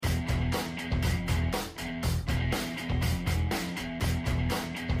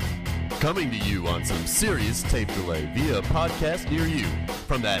Coming to you on some serious tape delay via a podcast near you.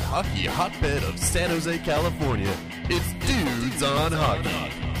 From that hockey hotbed of San Jose, California, it's Dudes on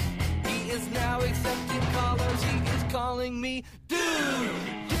Hockey. He is now accepting callers. He is calling me dude.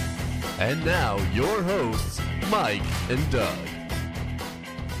 And now, your hosts, Mike and Doug.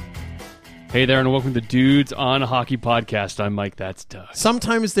 Hey there, and welcome to Dudes on Hockey Podcast. I'm Mike, that's Doug.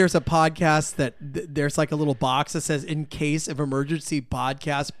 Sometimes there's a podcast that there's like a little box that says, in case of emergency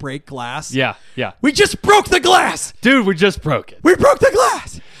podcast, break glass. Yeah. We just broke the glass. Dude, we just broke it. We broke the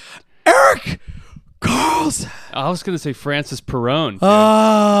glass. Eric Carlson. I was going to say Francis Perrone.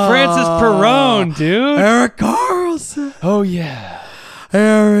 Francis Perrone, dude. Eric Carlson. Oh, yeah.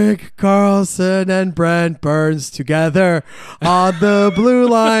 Eric Carlson and Brent Burns together on the blue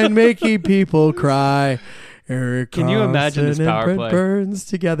line, making people cry. Eric Can you imagine this Carlson and power Brent play? Burns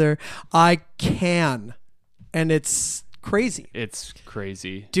together. I can. And it's crazy. It's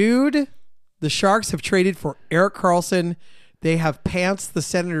crazy. Dude, the Sharks have traded for Eric Carlson. They have pantsed the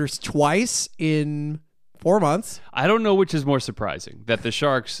Senators twice in 4 months. I don't know which is more surprising, that the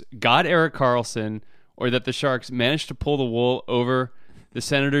Sharks got Eric Carlson or that the Sharks managed to pull the wool over the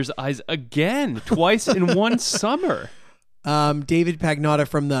Senators' eyes again, twice in one summer. David Pagnotta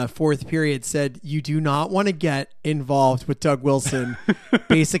from the fourth period said, you do not want to get involved with Doug Wilson,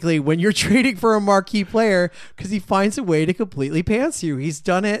 basically, when you're trading for a marquee player, because he finds a way to completely pants you. He's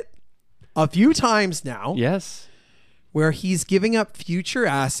done it a few times now. Yes. Where he's giving up future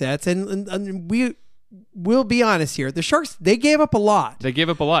assets. And we'll be honest here. The Sharks, they gave up a lot. They gave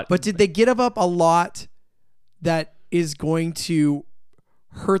up a lot. But did they give up a lot that is going to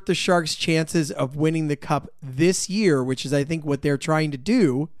hurt the Sharks' chances of winning the Cup this year, which is, I think, what they're trying to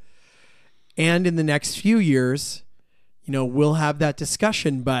do, and in the next few years? You know, we'll have that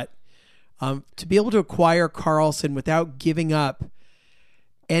discussion. But to be able to acquire Carlson without giving up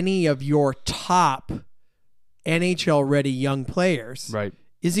any of your top NHL-ready young players, right,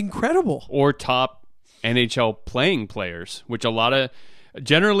 is incredible. Or top NHL playing players, which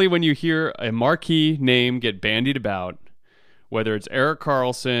generally when you hear a marquee name get bandied about, whether it's Eric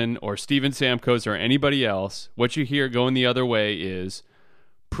Carlson or Steven Stamkos or anybody else, what you hear going the other way is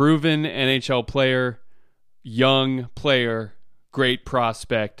proven NHL player, young player, great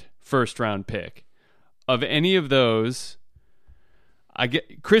prospect, first-round pick. Of any of those,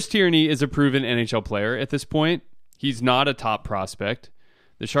 Chris Tierney is a proven NHL player at this point. He's not a top prospect.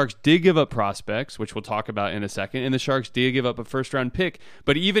 The Sharks did give up prospects, which we'll talk about in a second, and the Sharks did give up a first-round pick.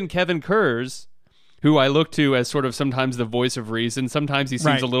 But even Kevin Kurz, who I look to as sort of sometimes the voice of reason, sometimes he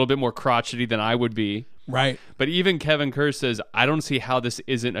seems a little bit more crotchety than I would be. Right. But even Kevin Kurz says, I don't see how this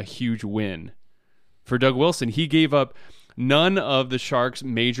isn't a huge win for Doug Wilson. He gave up none of the Sharks'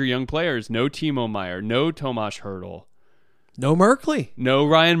 major young players. No Timo Meier, no Tomas Hertl. No Merkley. No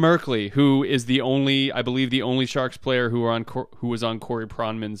Ryan Merkley, who is the only Sharks player who was on Corey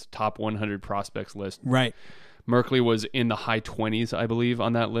Pronman's top 100 prospects list. Right. Merkley was in the high 20s, I believe,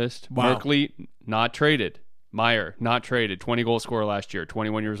 on that list. Wow. Merkley, not traded. Meier, not traded. 20-goal scorer last year,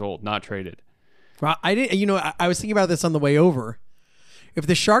 21 years old, not traded. Well, I was thinking about this on the way over. If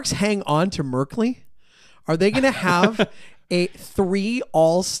the Sharks hang on to Merkley, are they going to have a 3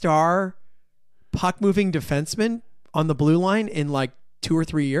 all-star puck-moving defenseman on the blue line in like 2 or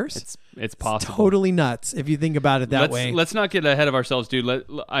 3 years? It's possible. It's totally nuts if you think about it that way. Let's not get ahead of ourselves, dude.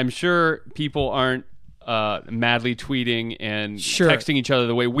 I'm sure people aren't madly tweeting and texting each other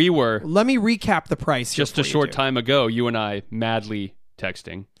the way we were. Let me recap the price. Just a short time ago, you and I madly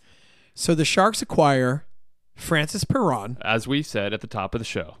texting. So the Sharks acquire Francis Perrone, as we said at the top of the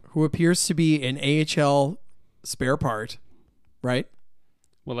show, who appears to be an AHL spare part, right?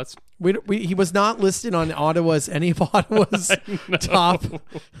 Well, he was not listed on any of Ottawa's top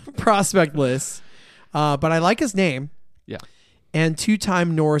prospect lists, but I like his name. Yeah. And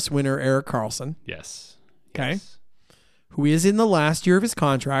 2-time Norris winner Eric Carlson. Yes. Okay. Yes. Who is in the last year of his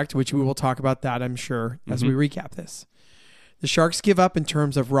contract, which we will talk about that, I'm sure, as we recap this. The Sharks give up in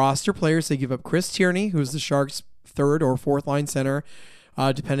terms of roster players. They give up Chris Tierney, who's the Sharks' third or fourth line center,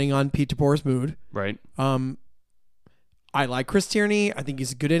 depending on Pete DeBoer's mood. Right. I like Chris Tierney. I think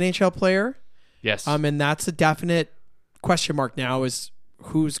he's a good NHL player. Yes. And that's a definite question mark now, is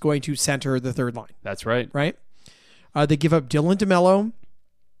who's going to center the third line. That's right. Right? They give up Dylan DeMello,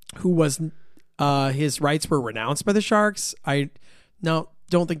 who was his rights were renounced by the Sharks. I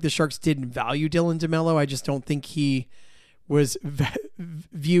don't think the Sharks didn't value Dylan DeMello. I just don't think he was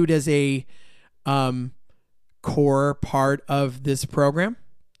viewed as a core part of this program.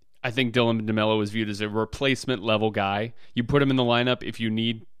 I think Dylan DeMello was viewed as a replacement level guy. You put him in the lineup if you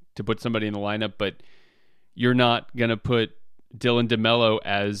need to put somebody in the lineup, but you're not going to put Dylan DeMello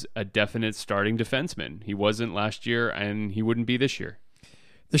as a definite starting defenseman. He wasn't last year, and he wouldn't be this year.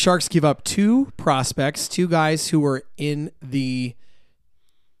 The Sharks give up 2 prospects, 2 guys who were in the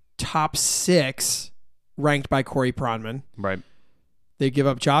top 6 ranked by Corey Pronman. Right. They give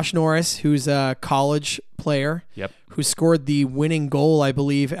up Josh Norris, who's a college player, Yep. who scored the winning goal, I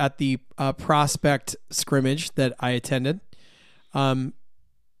believe, at the prospect scrimmage that I attended. And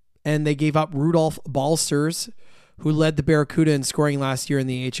they gave up Rudolph Balcers, who led the Barracuda in scoring last year in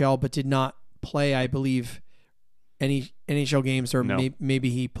the AHL, but did not play, I believe, any NHL games, or No.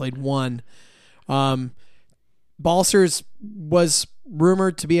 maybe he played 1. Balcers was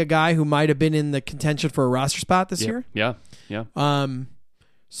rumored to be a guy who might have been in the contention for a roster spot this year. Yeah.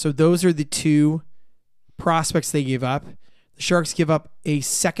 So those are the 2 prospects they gave up. The Sharks give up a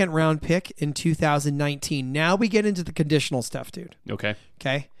 2nd round pick in 2019. Now we get into the conditional stuff, dude. Okay.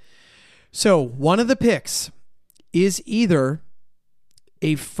 Okay. So one of the picks is either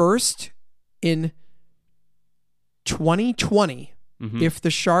a first in 2020 if the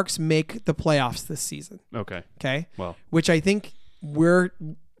Sharks make the playoffs this season. Okay. Okay. Well, Which I think we're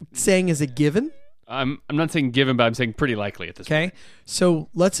saying is a given. I'm not saying given, but I'm saying pretty likely at this Okay. point. So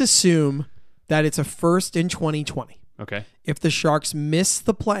let's assume that it's a first in 2020. Okay. If the Sharks miss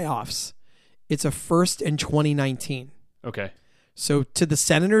the playoffs, it's a first in 2019. Okay. So to the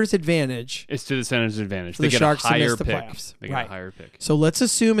Senators' advantage, It's to the Senators' advantage. For They the get Sharks a to miss higher the pick. playoffs. They get Right. a higher pick. so let's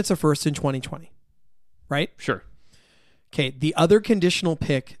assume it's a first in 2020. Right? Sure. Okay. The other conditional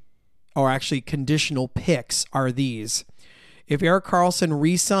pick, or actually conditional picks, are these. If Erik Karlsson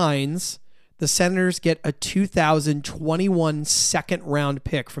re-signs, the Senators get a 2021 second round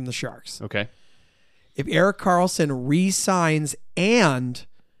pick from the Sharks. Okay. If Erik Karlsson re-signs and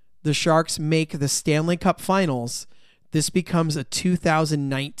the Sharks make the Stanley Cup Finals, this becomes a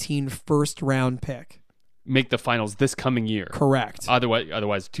 2019 first round pick. Make the finals this coming year. Correct.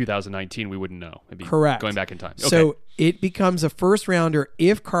 Otherwise, 2019 we wouldn't know. It'd be Correct. Going back in time. Okay. So it becomes a first rounder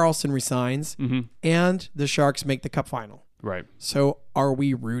if Karlsson resigns Mm-hmm. and the Sharks make the Cup Final. right. So are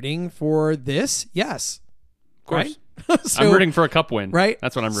we rooting for this? Yes. Of course. Right? So- I'm rooting for a cup win. Right?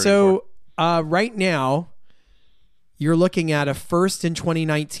 That's what I'm rooting so, right now, you're looking at a first in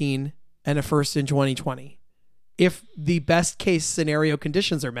 2019 and a first in 2020. If the best case scenario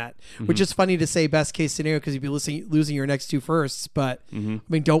conditions are met, which is funny to say best case scenario because you'd be losing your next 2 firsts. But I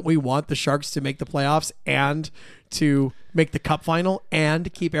mean, don't we want the Sharks to make the playoffs and to make the Cup Final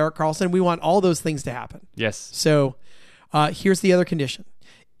and keep Erik Karlsson? We want all those things to happen. for. Yes. So here's the other condition.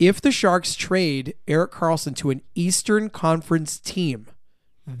 If the Sharks trade Erik Karlsson to an Eastern Conference team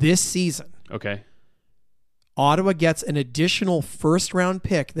this season, Okay. Ottawa gets an additional first round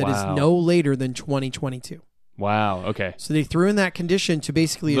pick that is Wow. no later than 2022. Wow. Okay. So they threw in that condition to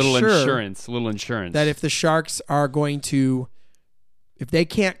basically Little assure insurance. that if the Sharks are going to, if they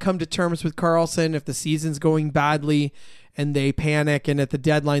can't come to terms with Karlsson, if the season's going badly and they panic and at the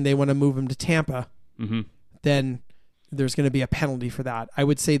deadline they want to move him to Tampa, Mm-hmm. then there's going to be a penalty for that. I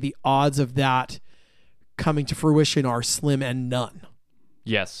would say the odds of that coming to fruition are slim and none,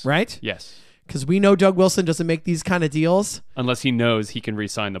 Yes. right? Yes. Because we know Doug Wilson doesn't make these kind of deals Unless he knows he can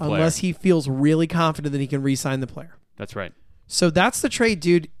re-sign the player. unless he feels really confident that he can re-sign the player. That's right. So that's the trade,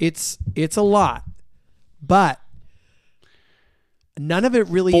 dude. It's a lot, but none of it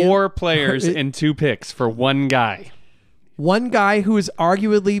really. 4 players and 2 picks for one guy. One guy who is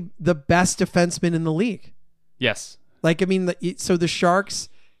arguably the best defenseman in the league. Yes. Like, I mean, so the Sharks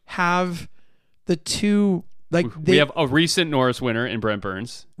have the 2. Like We have a recent Norris winner in Brent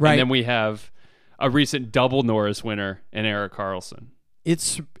Burns. Right. And then we have a recent double Norris winner in Erik Karlsson.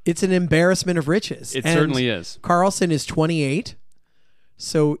 It's an embarrassment of riches. It And certainly is. Karlsson is 28,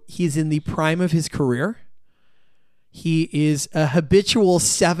 so he's in the prime of his career. He is a habitual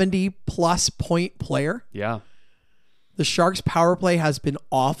 70-plus point player. Yeah. The Sharks' power play has been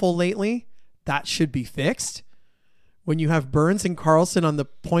awful lately. That should be fixed. When you have Burns and Karlsson on the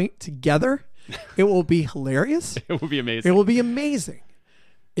point together, it will be hilarious. It would be amazing. It will be amazing.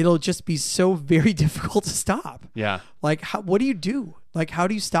 It'll just be so very difficult to stop. Yeah. Like, what do you do? Like, how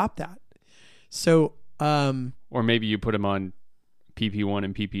do you stop that? So, Or maybe you put him on PP1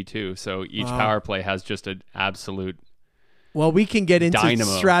 and PP2. So each power play has just an absolute. well, we can get into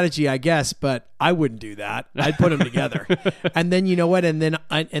Dynamo. strategy, I guess, but I wouldn't do that. I'd put them together. And then, you know what? And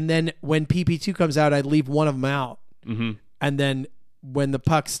then when PP2 comes out, I'd leave one of them out. Mm-hmm. And then when the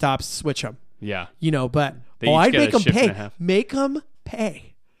puck stops, switch them. Yeah. You know, but They each I'd get make a them shift and pay. a half. Make them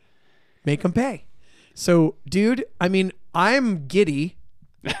pay. Make them pay. So, dude, I mean, I'm giddy.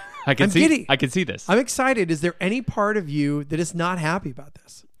 I can I'm see. giddy. I can see this. I'm excited. Is there any part of you that is not happy about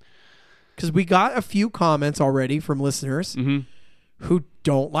this? because we got a few comments already from listeners who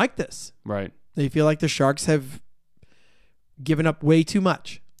don't like this. Right. They feel like the Sharks have given up way too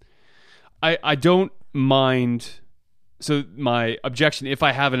much. I don't mind. So my objection, if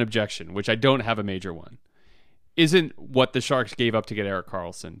I have an objection, which I don't have a major one, isn't what the Sharks gave up to get Erik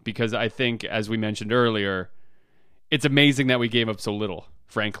Karlsson. Because I think, as we mentioned earlier, it's amazing that we gave up so little,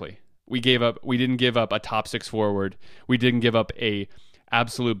 frankly. We didn't give up a top 6 forward. We didn't give up a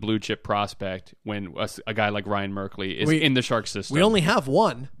absolute blue chip prospect when a guy like Ryan Merkley is in the Sharks system. We only have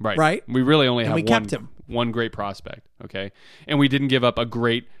one, right? We really only have we kept him. One great prospect, okay? And we didn't give up a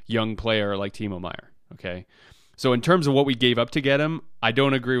great young player like Timo Meier, okay? So in terms of what we gave up to get him, I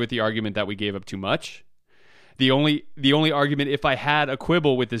don't agree with the argument that we gave up too much. The only argument, if I had a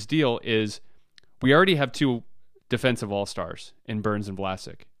quibble with this deal, is we already have 2 defensive all-stars in Burns and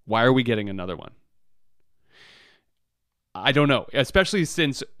Vlasic. Why are we getting another one? I don't know, especially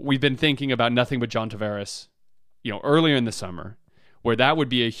since we've been thinking about nothing but John Tavares, earlier in the summer, where that would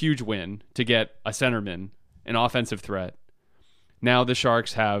be a huge win to get a centerman, an offensive threat. Now the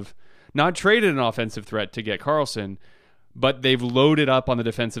Sharks have not traded an offensive threat to get Karlsson, but they've loaded up on the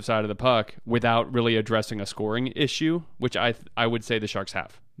defensive side of the puck without really addressing a scoring issue, which I would say the Sharks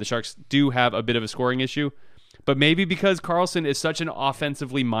have. The Sharks do have a bit of a scoring issue, but maybe because Karlsson is such an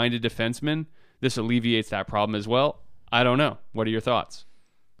offensively minded defenseman, this alleviates that problem as well. I don't know. What are your thoughts?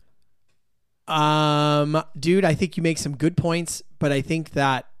 Dude, I think you make some good points, but I think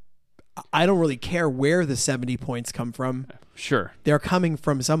that I don't really care where the 70 points come from. Sure. They're coming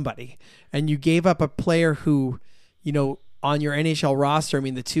from somebody. And you gave up a player who, on your NHL roster, I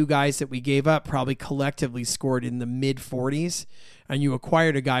mean, the 2 guys that we gave up probably collectively scored in the mid 40s. And you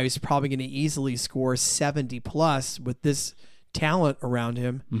acquired a guy who's probably going to easily score 70 plus with this talent around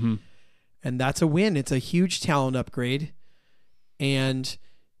him. Mm-hmm. And that's a win. It's a huge talent upgrade. And,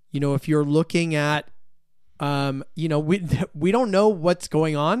 if you're looking at, we don't know what's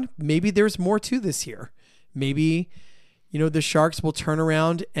going on. Maybe there's more to this year. Maybe, the Sharks will turn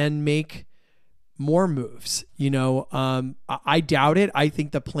around and make more moves. I doubt it. I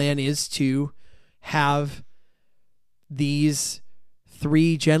think the plan is to have these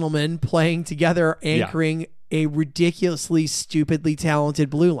 3 gentlemen playing together, anchoring a ridiculously, stupidly talented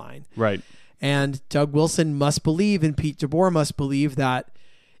blue line. Right. And Doug Wilson must believe, and Pete DeBoer must believe, that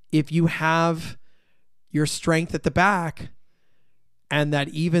if you have your strength at the back, and that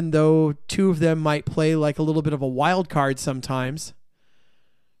even though 2 of them might play like a little bit of a wild card sometimes,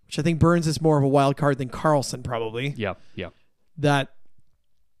 which I think Burns is more of a wild card than Karlsson probably. Yeah. That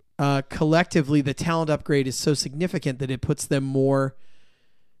collectively the talent upgrade is so significant that it puts them more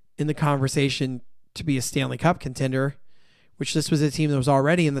in the conversation to be a Stanley Cup contender, which this was a team that was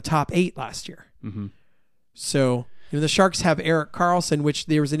already in the top 8 last year. Mm-hmm. So, the Sharks have Erik Karlsson, which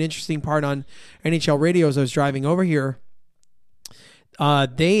there was an interesting part on NHL radio as I was driving over here.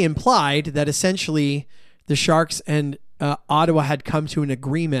 They implied that essentially the Sharks and Ottawa had come to an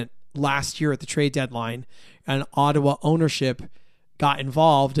agreement last year at the trade deadline, and Ottawa ownership got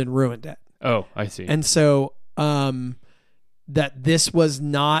involved and ruined it. Oh, I see. And so that this was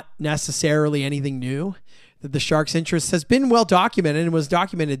not necessarily anything new, that the Sharks' interest has been well documented and was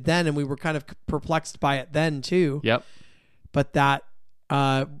documented then, and we were kind of perplexed by it then too. Yep. But that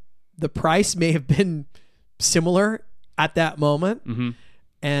the price may have been similar at that moment. Mm-hmm.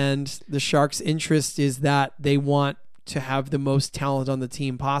 And the Sharks' interest is that they want to have the most talent on the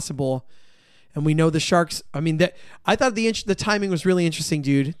team possible. And we know the Sharks, I thought the timing was really interesting,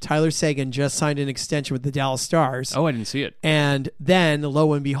 dude. Tyler Seguin just signed an extension with the Dallas Stars. Oh, I didn't see it. And then,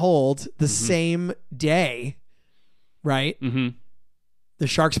 lo and behold, the same day, right? Mm-hmm. The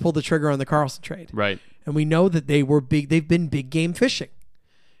Sharks pulled the trigger on the Karlsson trade. Right. And we know that they've been big game fishing.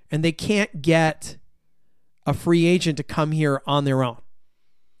 And they can't get a free agent to come here on their own.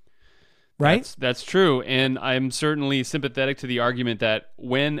 Right? That's true. And I'm certainly sympathetic to the argument that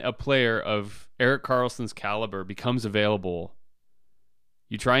when a player of Erik Karlsson's caliber becomes available,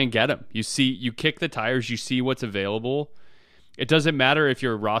 you try and get him. You kick the tires, you see what's available. It doesn't matter if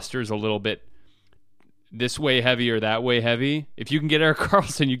your roster is a little bit this way heavy or that way heavy. If you can get Erik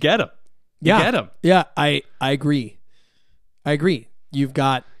Karlsson, you get him. You get him. Yeah, I agree. You're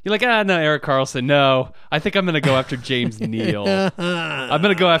like, no, Erik Karlsson. No, I think I'm going to go after James Neal. I'm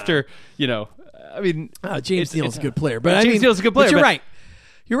going to go after, James Neal's a good player. But James Neal's a good player. But you're right.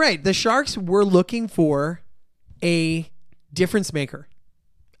 You're right. The Sharks were looking for a difference maker,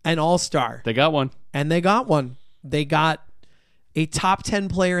 an all-star. They got one. And they got one. They got a top 10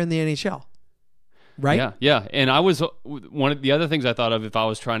 player in the NHL. Right? Yeah. And one of the other things I thought of if I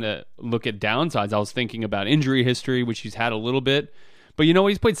was trying to look at downsides, I was thinking about injury history, which he's had a little bit. But you know,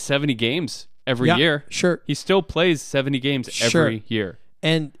 he's played 70 games every Yeah, year. sure. He still plays 70 games Sure. every year.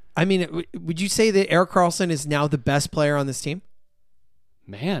 And I mean, would you say that Erik Karlsson is now the best player on this team?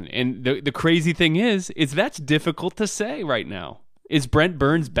 Man, and the crazy thing is that's difficult to say right now. Is Brent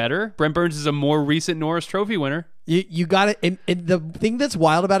Burns better? Brent Burns is a more recent Norris Trophy winner. You got it. And the thing that's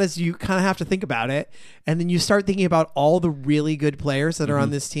wild about it is you kind of have to think about it, and then you start thinking about all the really good players that are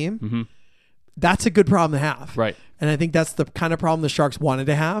on this team. Mm-hmm. That's a good problem to have, Right. And I think that's the kind of problem the Sharks wanted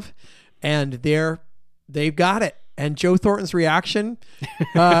to have, and they've got it. And Joe Thornton's reaction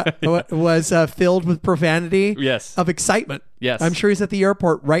was filled with profanity, Yes. of excitement. Yes. I'm sure he's at the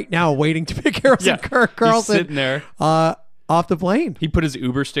airport right now waiting to pick Harrison Karlsson He's sitting there. Off the plane. He put his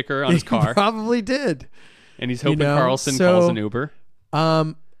Uber sticker on his car, He probably did. and he's hoping You know, Karlsson so- calls an Uber.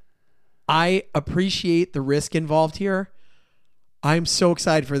 I appreciate the risk involved here. I'm so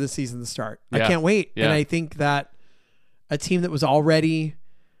excited for this season to start. I Yeah. can't wait. Yeah. And I think that a team that was already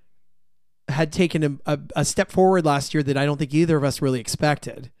had taken a step forward last year that I don't think either of us really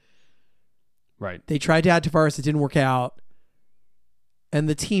expected. Right. They tried to add Tavares. It didn't work out. And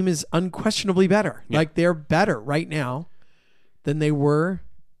the team is unquestionably better. Yeah. Like, they're better right now than they were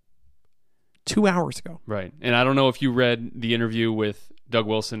 2 hours ago. Right. And I don't know if you read the interview with Doug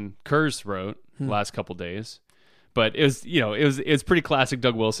Wilson Kurz wrote last couple days, but it was pretty classic.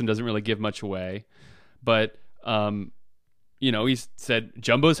 Doug Wilson doesn't really give much away, but he said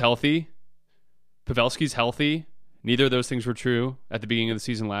Jumbo's healthy, Pavelski's healthy. Neither of those things were true at the beginning of the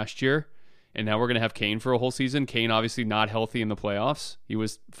season last year. And now we're going to have Kane for a whole season. Kane obviously not healthy in the playoffs. He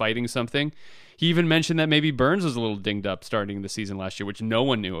was fighting something. He even mentioned that maybe Burns was a little dinged up starting the season last year, which no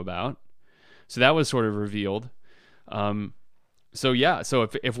one knew about. So that was sort of revealed. So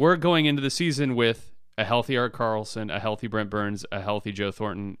if we're going into the season with a healthy Erik Karlsson, a healthy Brent Burns, a healthy Joe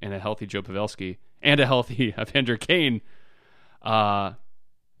Thornton, and a healthy Joe Pavelski, and a healthy Evander Kane, I'd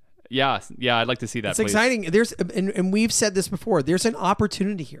like to see that. It's please. exciting. And we've said this before. There's an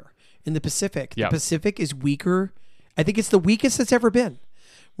opportunity here in the Pacific. Yeah. The Pacific is weaker. I think it's the weakest it's ever been.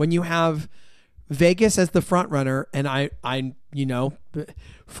 When you have Vegas as the front runner, and I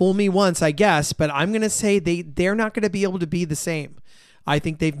fool me once, I guess, but I'm going to say they're not going to be able to be the same. I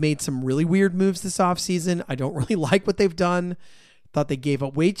think they've made some really weird moves this offseason. I don't really like what they've done. Thought they gave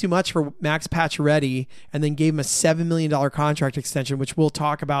up way too much for Max Pacioretty and then gave him a $7 million contract extension, which we'll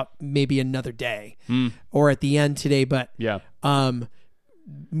talk about maybe another day or at the end today. But Yeah.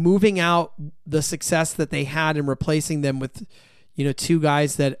 Moving out the success that they had and replacing them with, two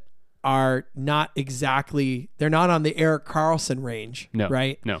guys that are not exactly, they're not on the Erik Karlsson range, No.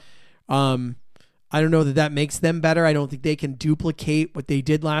 right? No. I don't know that makes them better. I don't think they can duplicate what they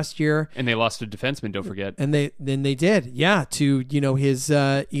did last year. And they lost a defenseman, don't forget. And they did, to his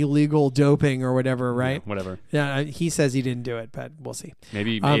illegal doping or whatever, right? Yeah, whatever. Yeah, he says he didn't do it, but we'll see.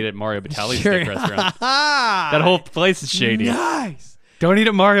 Maybe he ate at Mario Batali's Sure. steak restaurant. That whole place is shady. Nice. Don't eat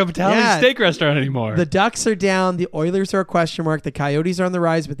at Mario Batali's Yeah. steak restaurant anymore. The Ducks are down. The Oilers are a question mark. The Coyotes are on the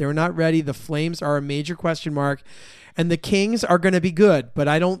rise, but they're not ready. The Flames are a major question mark. And the Kings are going to be good, but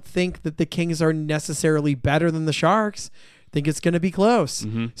I don't think that the Kings are necessarily better than the Sharks. I think it's going to be close.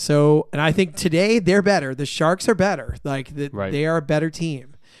 Mm-hmm. So, and I think today they're better. The Sharks are better. Right. They are a better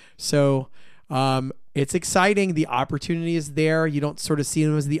team. So, it's exciting. The opportunity is there. You don't sort of see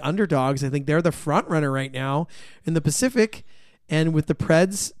them as the underdogs. I think they're the front runner right now in the Pacific. And with the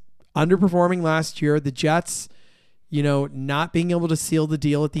Preds underperforming last year, the Jets, not being able to seal the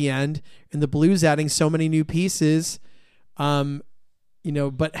deal at the end, and the Blues adding so many new pieces, but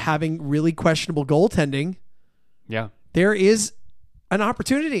having really questionable goaltending, yeah. there is an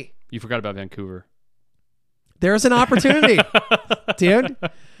opportunity. You forgot about Vancouver. There's an opportunity, dude.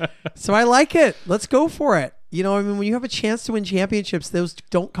 So I like it. Let's go for it. When you have a chance to win championships, those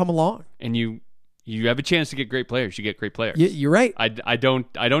don't come along. And you have a chance to get great players. You get great players. You're right. I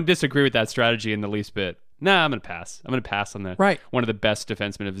don't disagree with that strategy in the least bit. Nah, I'm going to pass. I'm going to pass on that. Right. One of the best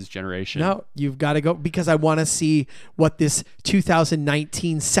defensemen of his generation. No, you've got to go because I want to see what this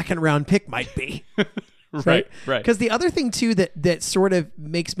 2019 second round pick might be. Right. Because the other thing too that sort of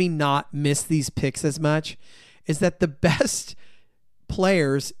makes me not miss these picks as much is that the best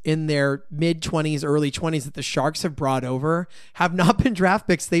players in their mid-20s, early 20s that the Sharks have brought over have not been draft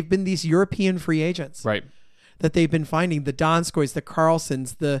picks. They've been these European free agents. Right. That they've been finding, the Donskoys, the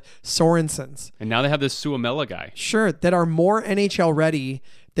Carlsons, the Sorensens. And now they have this Suomela guy. Sure, that are more NHL ready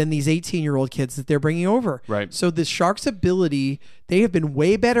than these 18-year-old kids that they're bringing over. Right. So the Sharks' ability, they have been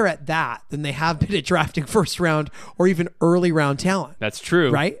way better at that than they have been at drafting first round or even early round talent. That's true.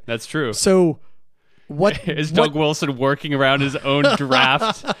 Right? That's true. So what Is Doug Wilson working around his own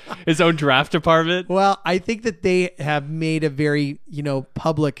draft department? Well, I think that they have made a very,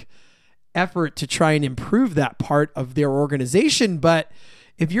 public effort to try and improve that part of their organization. But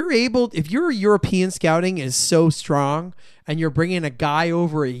if your European scouting is so strong and you're bringing a guy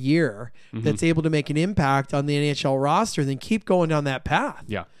over a year that's able to make an impact on the NHL roster, then keep going down that path.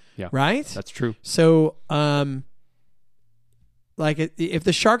 Yeah. Yeah. Right? That's true. So, if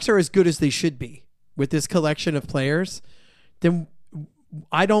the Sharks are as good as they should be with this collection of players, then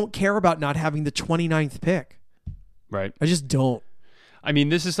I don't care about not having the 29th pick. Right. I just don't. I mean,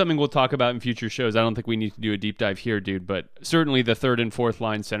 this is something we'll talk about in future shows. I don't think we need to do a deep dive here, dude, but certainly the third and fourth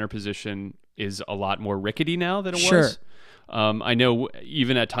line center position is a lot more rickety now than it was. I know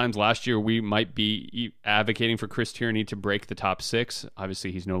even at times last year, we might be advocating for Chris Tierney to break the top six.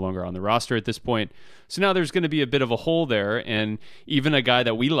 Obviously, he's no longer on the roster at this point. So now there's going to be a bit of a hole there. And even a guy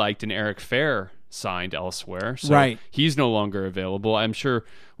that we liked in Eric Fair signed elsewhere. So right. He's no longer available. I'm sure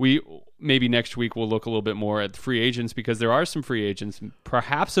maybe next week we'll look a little bit more at the free agents because there are some free agents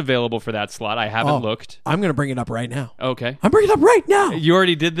perhaps available for that slot. I haven't looked. I'm going to bring it up right now. Okay. I'm bringing it up right now. You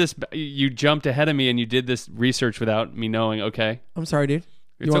already did this. You jumped ahead of me and you did this research without me knowing. Okay. I'm sorry, dude.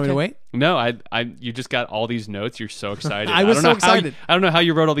 You It's want me to okay. wait? No, you just got all these notes. You're so excited. I was so excited. I don't know how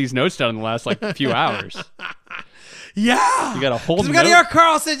you wrote all these notes down in the last few hours. Yeah. You got a whole we got note? Erik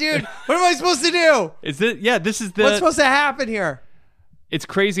Karlsson, dude. What am I supposed to do? Is it? Yeah, this is What's supposed to happen here? It's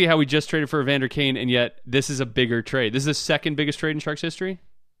crazy how we just traded for Evander Kane, and yet this is a bigger trade. This is the second biggest trade in Sharks history.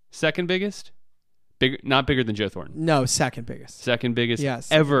 Second biggest, not bigger than Joe Thornton. No, second biggest. Second biggest Yes,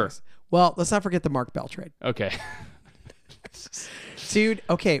 ever. biggest. Well, let's not forget the Mark Bell trade, Okay. dude.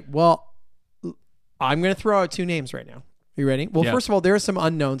 Okay, well, I'm going to throw out two names right now. Are you ready? Well, Yeah. first of all, there are some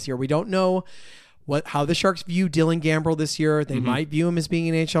unknowns here. We don't know how the Sharks view Dylan Gambrell this year. They might view him as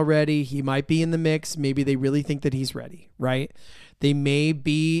being NHL ready. He might be in the mix. Maybe they really think that he's ready, right? They may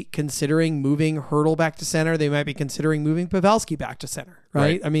be considering moving Hurdle back to center. They might be considering moving Pavelski back to center,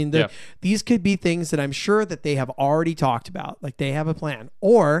 right? I mean, these could be things that I'm sure that they have already talked about. Like they have a plan.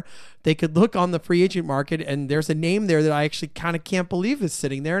 Or they could look on the free agent market and there's a name there that I actually kind of can't believe is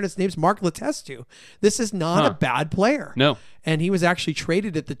sitting there, and his name's Mark Letestu. This is not a bad player. No. And he was actually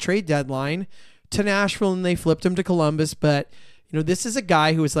traded at the trade deadline to Nashville, and they flipped him to Columbus. But this is a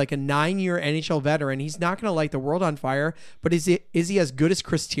guy who is like a 9-year NHL veteran. He's not going to light the world on fire, but is he as good as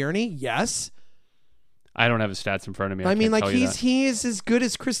Chris Tierney? Yes. I don't have his stats in front of me. I mean, can't like tell you that. he is as good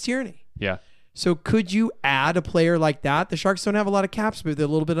as Chris Tierney. Yeah. So could you add a player like that? The Sharks don't have a lot of cap space. They're a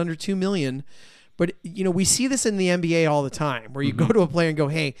little bit under $2 million. But, we see this in the NBA all the time where you go to a player and go,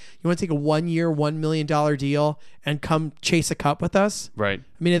 hey, you want to take a 1-year, $1 million deal and come chase a cup with us? Right.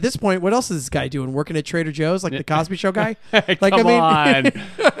 I mean, at this point, what else is this guy doing? Working at Trader Joe's like the Cosby Show guy? Come on.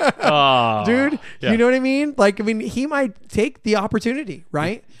 Oh, dude, yeah. you know what I mean? He might take the opportunity,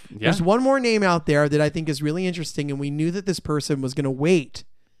 right? Yeah. There's one more name out there that I think is really interesting, and we knew that this person was going to wait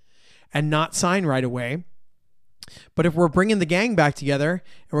and not sign right away. But if we're bringing the gang back together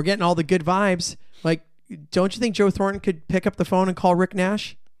and we're getting all the good vibes, don't you think Joe Thornton could pick up the phone and call Rick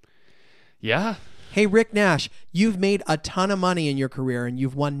Nash? Yeah. Hey, Rick Nash, you've made a ton of money in your career and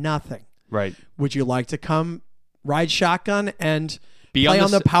you've won nothing. Right. Would you like to come ride shotgun and Be play on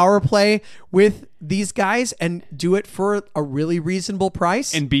on the the power play with these guys and do it for a really reasonable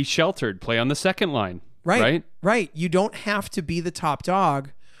price? And be sheltered. Play on the second line. Right. You don't have to be the top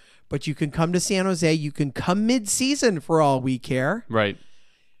dog, but you can come to San Jose. You can come mid-season for all we care. Right.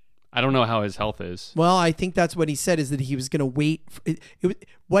 I don't know how his health is. Well, I think that's what he said, is that he was going to wait.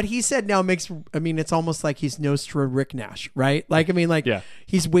 What he said now it's almost like he's Nostra Rick Nash, right? Yeah.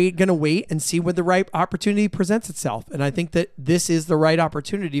 He's going to wait and see when the right opportunity presents itself. And I think that this is the right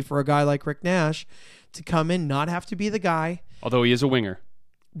opportunity for a guy like Rick Nash to come in, not have to be the guy. Although he is a winger.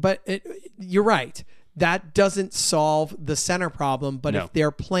 But you're right. That doesn't solve the center problem. But No. if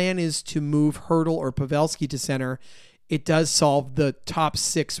their plan is to move Hurdle or Pavelski to center, it does solve the top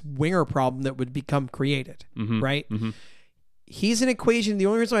 6 winger problem that would become created, right? Mm-hmm. He's an equation. The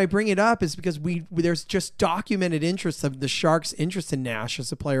only reason I bring it up is because there's just documented interest of the Sharks' interest in Nash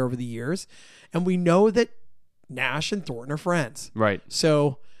as a player over the years. And we know that Nash and Thornton are friends. Right.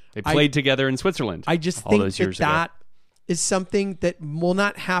 So They played together in Switzerland. I just all think those years that is something that will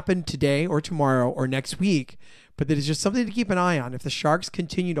not happen today or tomorrow or next week, but that is just something to keep an eye on. If the Sharks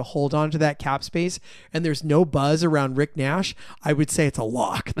continue to hold on to that cap space and there's no buzz around Rick Nash, I would say it's a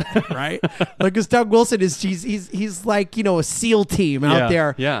lock, right? Because Doug Wilson he's like, a SEAL team out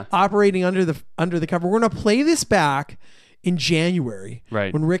there operating under the cover. We're going to play this back in January,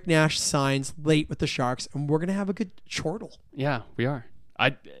 right, when Rick Nash signs late with the Sharks, and we're going to have a good chortle. Yeah, we are.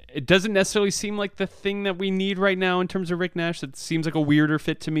 It doesn't necessarily seem like the thing that we need right now in terms of Rick Nash. It seems like a weirder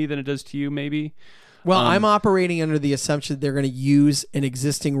fit to me than it does to you, maybe. Well, I'm operating under the assumption that they're going to use an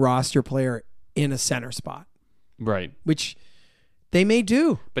existing roster player in a center spot, Right. which they may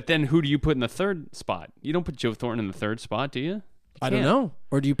do. But then who do you put in the third spot? You don't put Joe Thornton in the third spot, do you? I don't know.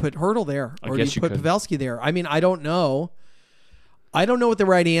 Or do you put Hurdle there? Or do guess you you put could. Pavelski there? I mean, I don't know. I don't know what the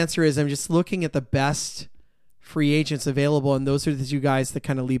right answer is. I'm just looking at the best free agents available, and those are the two guys that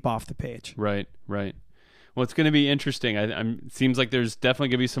kind of leap off the page. Right. Well, it's going to be interesting. It seems like there's definitely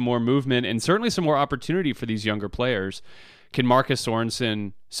going to be some more movement and certainly some more opportunity for these younger players. Can Marcus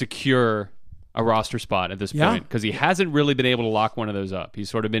Sorensen secure a roster spot at this Yeah. point? Because he hasn't really been able to lock one of those up. He's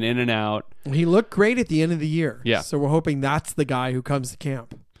sort of been in and out. He looked great at the end of the year. Yeah. So we're hoping that's the guy who comes to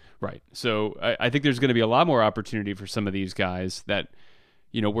camp. Right. So I think there's going to be a lot more opportunity for some of these guys that,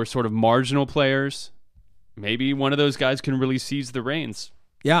 were sort of marginal players. Maybe one of those guys can really seize the reins.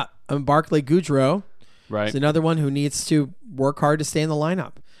 Yeah. Barclay Goodrow Right. is another one who needs to work hard to stay in the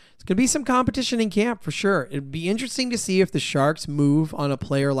lineup. It's going to be some competition in camp for sure. It'd be interesting to see if the Sharks move on a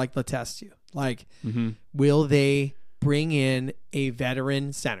player like Letestu. Like, will they bring in a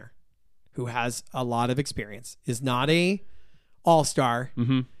veteran center who has a lot of experience, is not a all-star,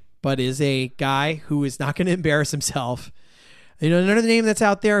 but is a guy who is not going to embarrass himself. Another name that's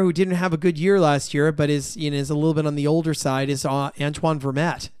out there who didn't have a good year last year, but is a little bit on the older side is Antoine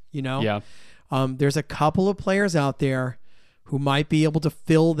Vermette. Yeah. There's a couple of players out there who might be able to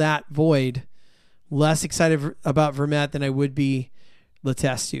fill that void. Less excited about Vermette than I would be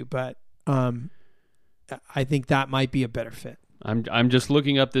Letestu, but I think that might be a better fit. I'm just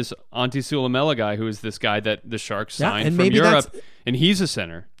looking up this Antti Sulamela guy, who is this guy that the Sharks Yeah, signed and from maybe Europe, and he's a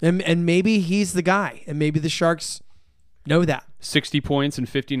center. And maybe he's the guy, and maybe the Sharks know that. 60 points in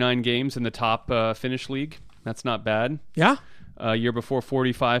 59 games in the top Finnish league. That's not bad. Yeah. Year before,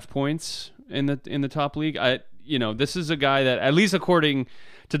 45 points in the top league. This is a guy that, at least according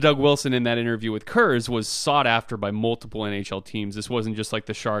to Doug Wilson in that interview with Kurz, was sought after by multiple NHL teams. This wasn't just like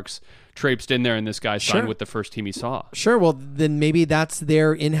the Sharks traipsed in there and this guy signed with the first team he saw. Sure. Well, then maybe that's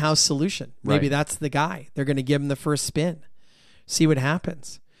their in-house solution. Maybe Right. that's the guy. They're going to give him the first spin, see what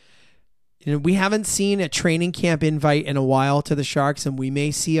happens. We haven't seen a training camp invite in a while to the Sharks, and we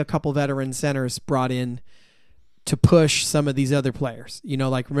may see a couple veteran centers brought in to push some of these other players.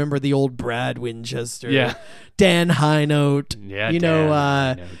 Like remember the old Brad Winchester, Yeah. Dan Heinold, Yeah,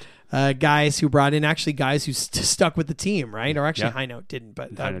 Dan Heinold. guys who brought in actually guys who stuck with the team, right? Or actually Yeah. Heinold didn't,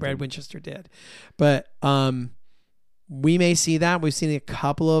 but Heinold Brad didn't. Winchester did. But we may see that. We've seen a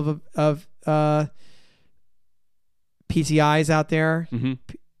couple of PTIs out there, Mm-hmm.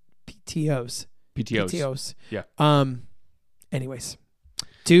 PTOs. Yeah. Anyways,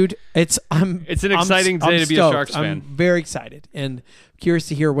 dude, it's an exciting day to be a stoked. Sharks fan. I'm very excited and curious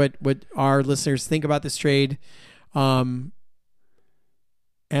to hear what our listeners think about this trade. And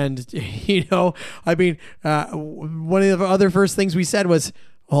one of the other first things we said was,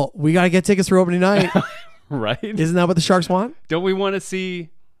 "Oh, we got to get tickets for opening night." Right? Isn't that what the Sharks want? Don't we want to see?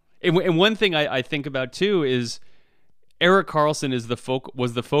 And one thing I think about too is Erik Karlsson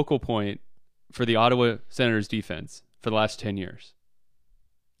was the focal point for the Ottawa Senators defense for the last 10 years.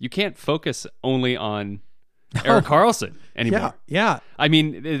 You can't focus only on Erik Karlsson anymore. Yeah. I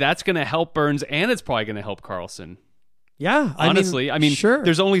mean, that's going to help Burns, and it's probably going to help Karlsson. Yeah. Honestly, sure.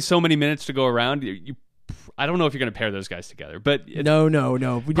 There's only so many minutes to go around. I don't know if you're going to pair those guys together, but No.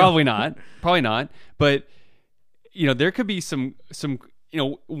 probably not. Probably not. But there could be some.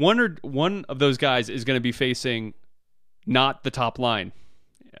 One of those guys is going to be facing not the top line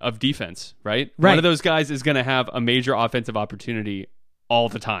of defense, right? Right. One of those guys is going to have a major offensive opportunity all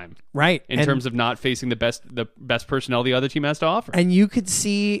the time, Right. in terms of not facing the best personnel the other team has to offer. And you could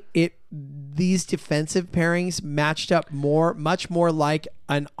see these defensive pairings matched up much more like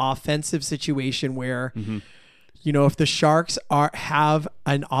an offensive situation where, if the Sharks have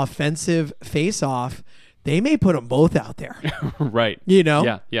an offensive face-off, they may put them both out there. Right.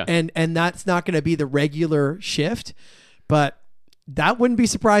 Yeah. And that's not going to be the regular shift, but that wouldn't be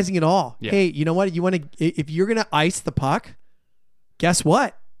surprising at all. Yeah. Hey, you know what? If you're going to ice the puck, guess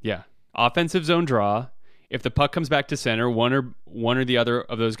what? Yeah. Offensive zone draw. If the puck comes back to center, one or the other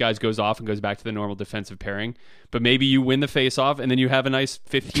of those guys goes off and goes back to the normal defensive pairing. But maybe you win the face-off, and then you have a nice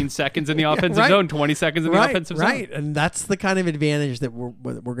 15 seconds in the offensive right. zone, 20 seconds in the offensive zone. Right, and that's the kind of advantage that we're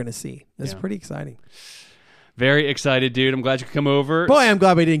going to see. It's Yeah. pretty exciting. Very excited, dude. I'm glad you could come over. Boy, I'm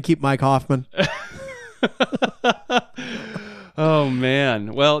glad we didn't keep Mike Hoffman. Oh,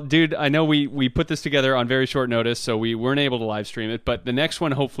 man. Well, dude, I know we put this together on very short notice, so we weren't able to live stream it, but the next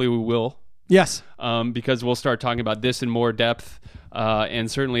one, hopefully we will Yes. Because we'll start talking about this in more depth. And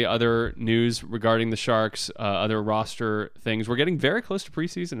certainly other news regarding the Sharks, other roster things. We're getting very close to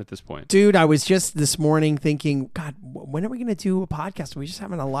preseason at this point. Dude, I was just this morning thinking, God, when are we going to do a podcast? We're just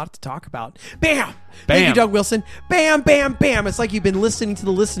having a lot to talk about. Bam! Thank you, Doug Wilson. Bam, bam, bam. It's like you've been listening to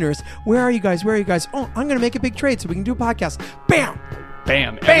the listeners. Where are you guys? Where are you guys? Oh, I'm going to make a big trade so we can do a podcast. Bam!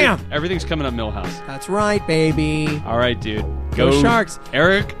 Bam! Bam! Everything's coming up Millhouse. That's right, baby. All right, dude. Go Sharks.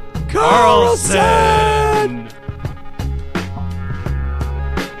 Eric Carlson!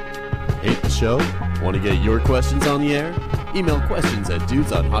 Hate the show? Want to get your questions on the air? Email questions at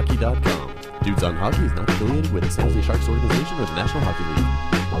dudesonhockey.com. Dudes on Hockey is not affiliated with the San Jose Sharks organization or the National Hockey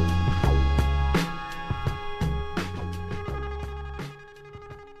League.